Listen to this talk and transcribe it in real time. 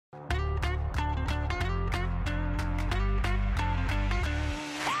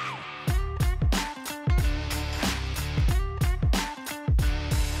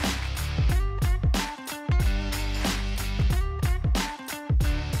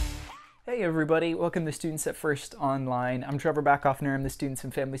Hey everybody, welcome to Students at First Online. I'm Trevor Backoffner, I'm the Students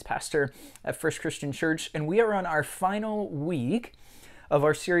and Families Pastor at First Christian Church, and we are on our final week of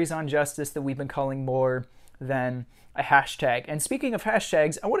our series on justice that we've been calling More Than a Hashtag. And speaking of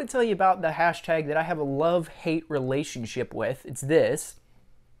hashtags, I want to tell you about the hashtag that I have a love-hate relationship with. It's this,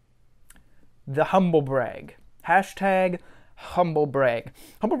 the humble brag. Hashtag humble brag.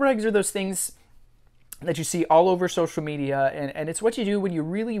 Humble brags are those things that you see all over social media, and it's what you do when you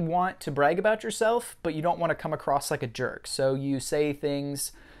really want to brag about yourself, but you don't want to come across like a jerk. So you say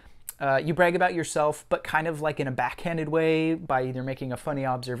things, you brag about yourself, but kind of like in a backhanded way by either making a funny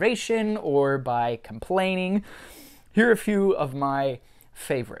observation or by complaining. Here are a few of my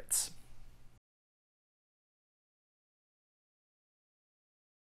favorites.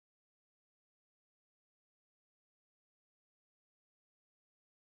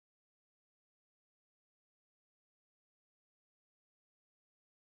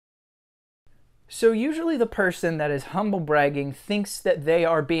 So usually the person that is humble bragging thinks that they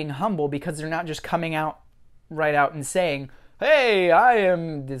are being humble because they're not just coming out right out and saying, hey, I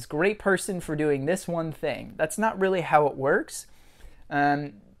am this great person for doing this one thing. That's not really how it works.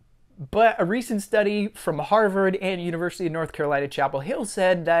 But a recent study from Harvard and University of North Carolina Chapel Hill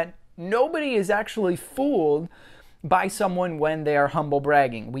said that nobody is actually fooled by someone when they are humble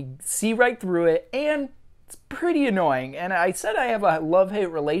bragging. We see right through it, and it's pretty annoying. And I said I have a love-hate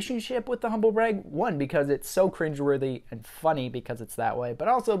relationship with the humble brag. One, because it's so cringeworthy and funny because it's that way, but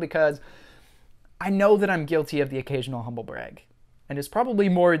also because I know that I'm guilty of the occasional humble brag. And it's probably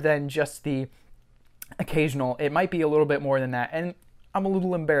more than just the occasional. It might be a little bit more than that. And I'm a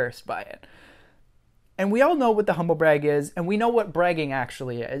little embarrassed by it. And we all know what the humble brag is, and we know what bragging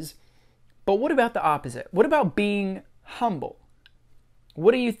actually is. But what about the opposite? What about being humble?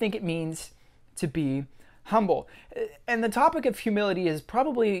 What do you think it means to be humble? And the topic of humility is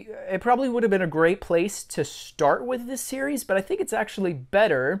probably would have been a great place to start with this series, but I think it's actually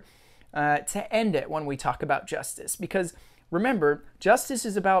better to end it when we talk about justice, because remember, justice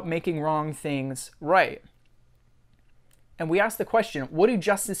is about making wrong things right. And we ask the question, what do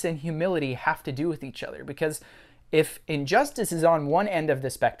justice and humility have to do with each other? Because if injustice is on one end of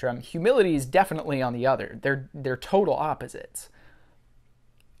the spectrum, humility is definitely on the other. They're total opposites.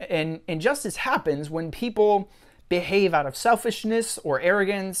 And injustice happens when people behave out of selfishness or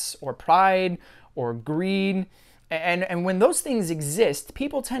arrogance or pride or greed. And when those things exist,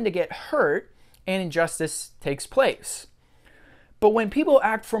 people tend to get hurt and injustice takes place. But when people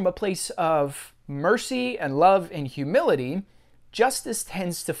act from a place of mercy and love and humility, justice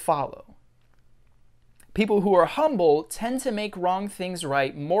tends to follow. People who are humble tend to make wrong things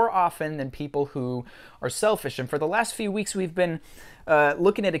right more often than people who are selfish. And for the last few weeks, we've been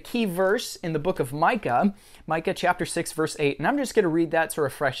looking at a key verse in the book of Micah, Micah chapter 6, verse 8. And I'm just going to read that to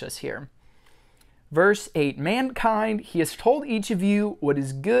refresh us here. Verse 8, mankind, he has told each of you what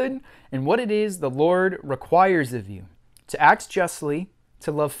is good and what it is the Lord requires of you, to act justly,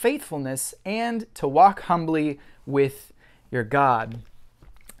 to love faithfulness, and to walk humbly with your God.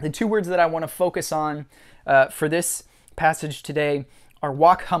 The two words that I want to focus on for this passage today are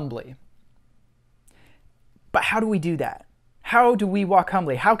walk humbly. But how do we do that? How do we walk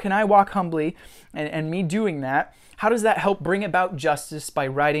humbly? How can I walk humbly? And me doing that, how does that help bring about justice by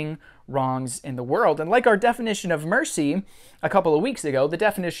righting wrongs in the world? And like our definition of mercy a couple of weeks ago, the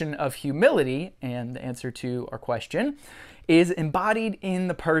definition of humility, and the answer to our question, is embodied in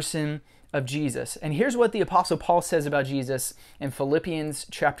the person of Jesus. And here's what the Apostle Paul says about Jesus in Philippians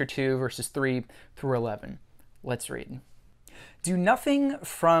chapter 2, verses 3 through 11. Let's read. Do nothing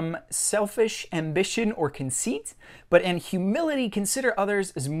from selfish ambition or conceit, but in humility consider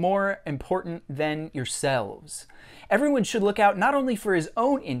others as more important than yourselves. Everyone should look out not only for his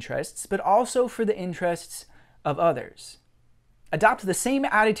own interests, but also for the interests of others. Adopt the same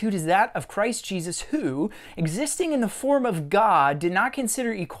attitude as that of Christ Jesus, who, existing in the form of God, did not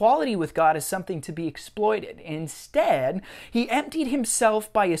consider equality with God as something to be exploited. Instead, he emptied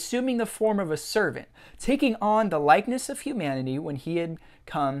himself by assuming the form of a servant, taking on the likeness of humanity when he had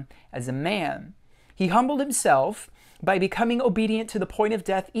come as a man. He humbled himself by becoming obedient to the point of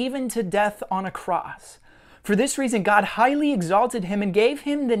death, even to death on a cross. For this reason, God highly exalted him and gave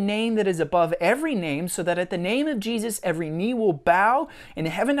him the name that is above every name, so that at the name of Jesus every knee will bow in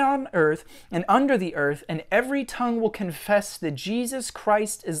heaven and on earth and under the earth, and every tongue will confess that Jesus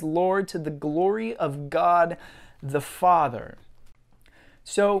Christ is Lord, to the glory of God the Father.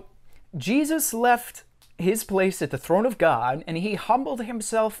 So Jesus left his place at the throne of God, and he humbled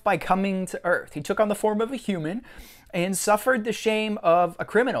himself by coming to earth. He took on the form of a human and suffered the shame of a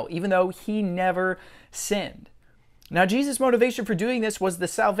criminal, even though he never sinned. Now, Jesus' motivation for doing this was the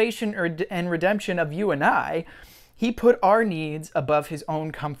salvation and redemption of you and I. He put our needs above his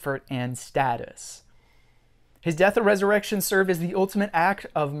own comfort and status. His death and resurrection served as the ultimate act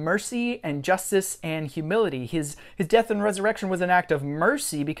of mercy and justice and humility. His death and resurrection was an act of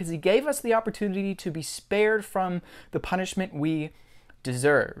mercy because he gave us the opportunity to be spared from the punishment we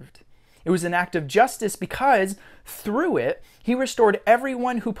deserved. It was an act of justice because through it, he restored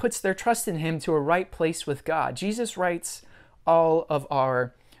everyone who puts their trust in him to a right place with God. Jesus rights all of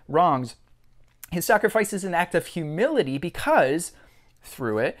our wrongs. His sacrifice is an act of humility because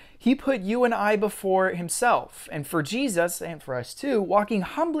through it, he put you and I before himself. And for Jesus, and for us too, walking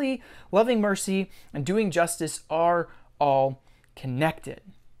humbly, loving mercy, and doing justice are all connected.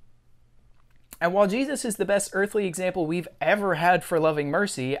 And while Jesus is the best earthly example we've ever had for loving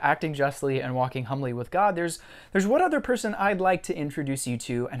mercy, acting justly, and walking humbly with God, there's one other person I'd like to introduce you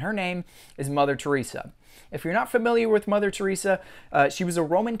to, and her name is Mother Teresa. If you're not familiar with Mother Teresa, she was a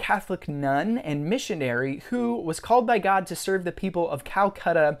Roman Catholic nun and missionary who was called by God to serve the people of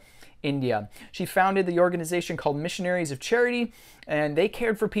Calcutta, India. She founded the organization called Missionaries of Charity, and they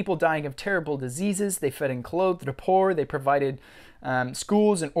cared for people dying of terrible diseases. They fed and clothed the poor. They provided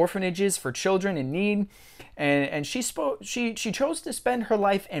schools and orphanages for children in need. And she chose to spend her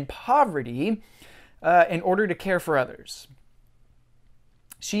life in poverty in order to care for others.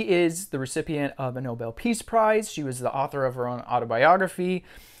 She is the recipient of a Nobel Peace Prize. She was the author of her own autobiography,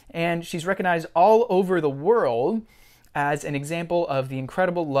 and she's recognized all over the world as an example of the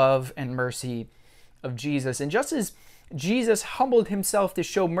incredible love and mercy of Jesus. And just as Jesus humbled himself to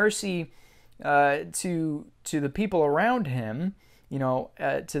show mercy to the people around him, to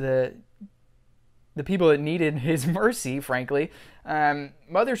the people that needed his mercy, frankly,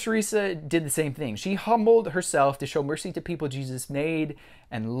 Mother Teresa did the same thing. She humbled herself to show mercy to people Jesus made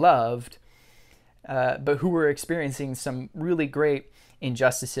and loved, but who were experiencing some really great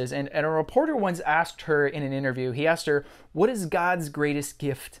injustices. And a reporter once asked her in an interview, he asked her, "What is God's greatest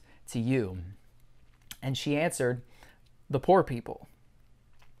gift to you?" And she answered, "The poor people."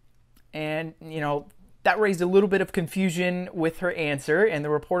 And, that raised a little bit of confusion with her answer, and the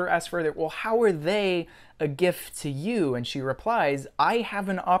reporter asked further, "Well, how are they a gift to you?" And she replies, "I have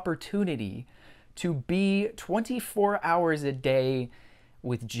an opportunity to be 24 hours a day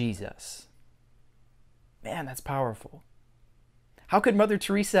with Jesus." Man, that's powerful. How could Mother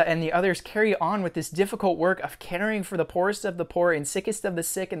Teresa and the others carry on with this difficult work of caring for the poorest of the poor and sickest of the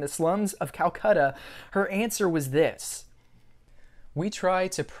sick in the slums of Calcutta? Her answer was this: we try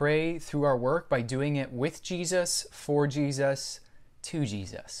to pray through our work by doing it with Jesus, for Jesus, to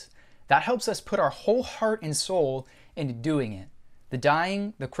Jesus. That helps us put our whole heart and soul into doing it. The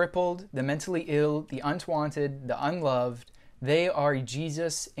dying, the crippled, the mentally ill, the unwanted, the unloved, they are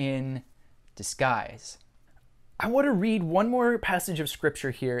Jesus in disguise. I want to read one more passage of scripture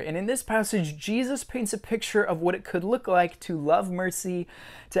here. And in this passage, Jesus paints a picture of what it could look like to love mercy,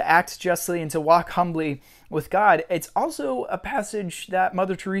 to act justly, and to walk humbly with God. It's also a passage that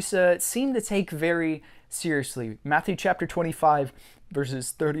Mother Teresa seemed to take very seriously. Matthew chapter 25,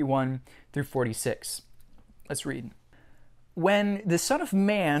 verses 31 through 46. Let's read. "When the Son of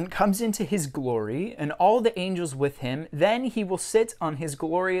Man comes into his glory, and all the angels with him, then he will sit on his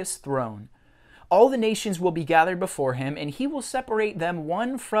glorious throne. All the nations will be gathered before him, and he will separate them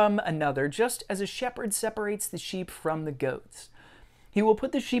one from another, just as a shepherd separates the sheep from the goats. He will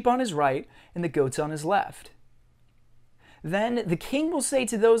put the sheep on his right and the goats on his left. Then the king will say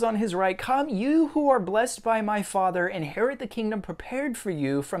to those on his right, 'Come, you who are blessed by my Father, inherit the kingdom prepared for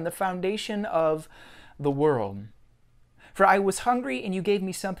you from the foundation of the world. For I was hungry, and you gave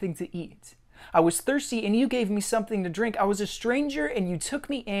me something to eat. I was thirsty, and you gave me something to drink. I was a stranger, and you took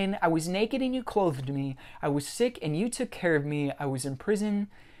me in. I was naked, and you clothed me. I was sick, and you took care of me. I was in prison,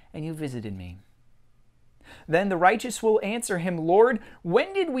 and you visited me.' Then the righteous will answer him, 'Lord,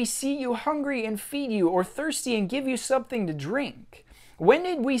 when did we see you hungry and feed you, or thirsty and give you something to drink? When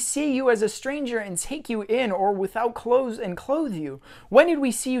did we see you as a stranger and take you in, or without clothes and clothe you? When did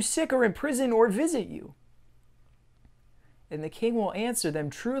we see you sick or in prison or visit you?' And the king will answer them,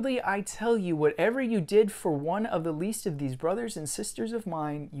 'Truly I tell you, whatever you did for one of the least of these brothers and sisters of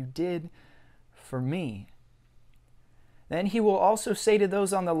mine, you did for me.' Then he will also say to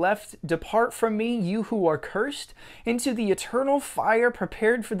those on the left, 'Depart from me, you who are cursed, into the eternal fire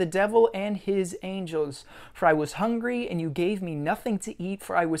prepared for the devil and his angels. For I was hungry, and you gave me nothing to eat.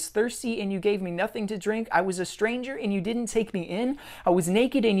 For I was thirsty, and you gave me nothing to drink. I was a stranger, and you didn't take me in. I was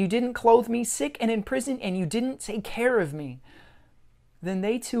naked, and you didn't clothe me. Sick and in prison, and you didn't take care of me.' Then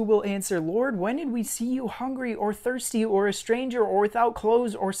they too will answer, 'Lord, when did we see you hungry or thirsty or a stranger or without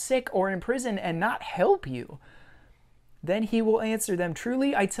clothes or sick or in prison and not help you?' Then he will answer them,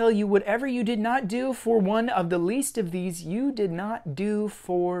 "Truly, I tell you, whatever you did not do for one of the least of these, you did not do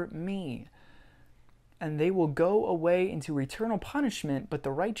for me." And they will go away into eternal punishment, but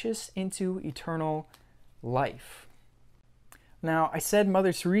the righteous into eternal life. Now, I said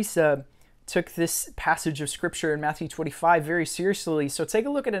Mother Teresa took this passage of scripture in Matthew 25 very seriously. So take a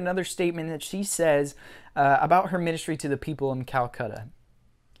look at another statement that she says about her ministry to the people in Calcutta.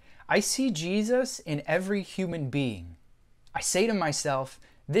 "I see Jesus in every human being. I say to myself,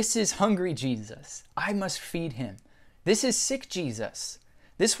 this is hungry Jesus. I must feed him. This is sick Jesus.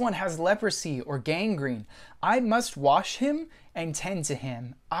 This one has leprosy or gangrene. I must wash him and tend to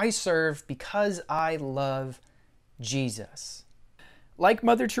him. I serve because I love Jesus." Like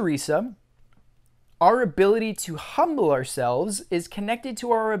Mother Teresa, our ability to humble ourselves is connected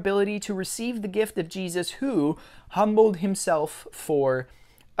to our ability to receive the gift of Jesus, who humbled himself for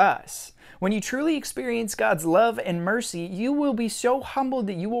us. When you truly experience God's love and mercy, you will be so humbled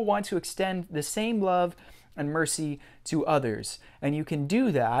that you will want to extend the same love and mercy to others. And you can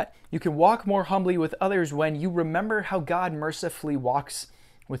do that. You can walk more humbly with others when you remember how God mercifully walks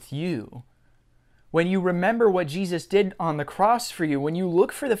with you. When you remember what Jesus did on the cross for you, when you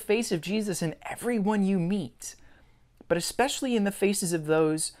look for the face of Jesus in everyone you meet, but especially in the faces of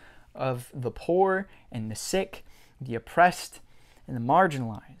those of the poor and the sick, the oppressed and the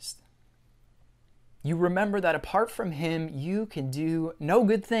marginalized. You remember that apart from him, you can do no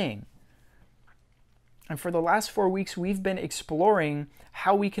good thing. And for the last 4 weeks, we've been exploring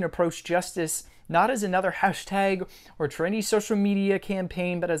how we can approach justice not as another hashtag or trendy social media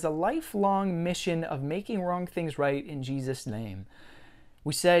campaign, but as a lifelong mission of making wrong things right in Jesus' name.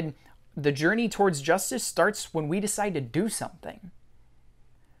 We said the journey towards justice starts when we decide to do something.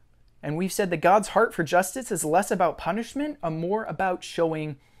 And we've said that God's heart for justice is less about punishment and more about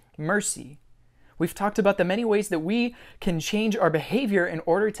showing mercy. We've talked about the many ways that we can change our behavior in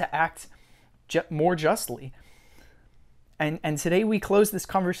order to act more justly. And today we close this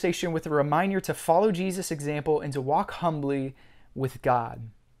conversation with a reminder to follow Jesus' example and to walk humbly with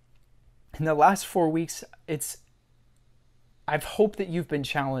God. In the last 4 weeks, I've hoped that you've been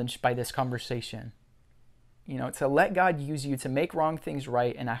challenged by this conversation. To let God use you to make wrong things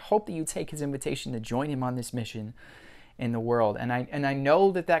right. And I hope that you take his invitation to join him on this mission in the world. And I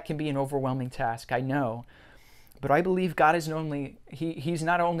know that can be an overwhelming task. I know. But I believe God is he's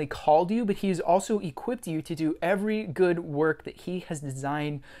not only called you, but he's also equipped you to do every good work that he has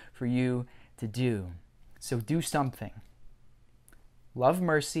designed for you to do. So do something. Love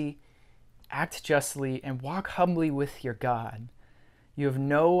mercy, act justly, and walk humbly with your God. You have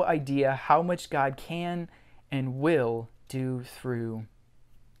no idea how much God can and will do through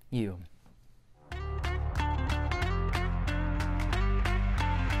you.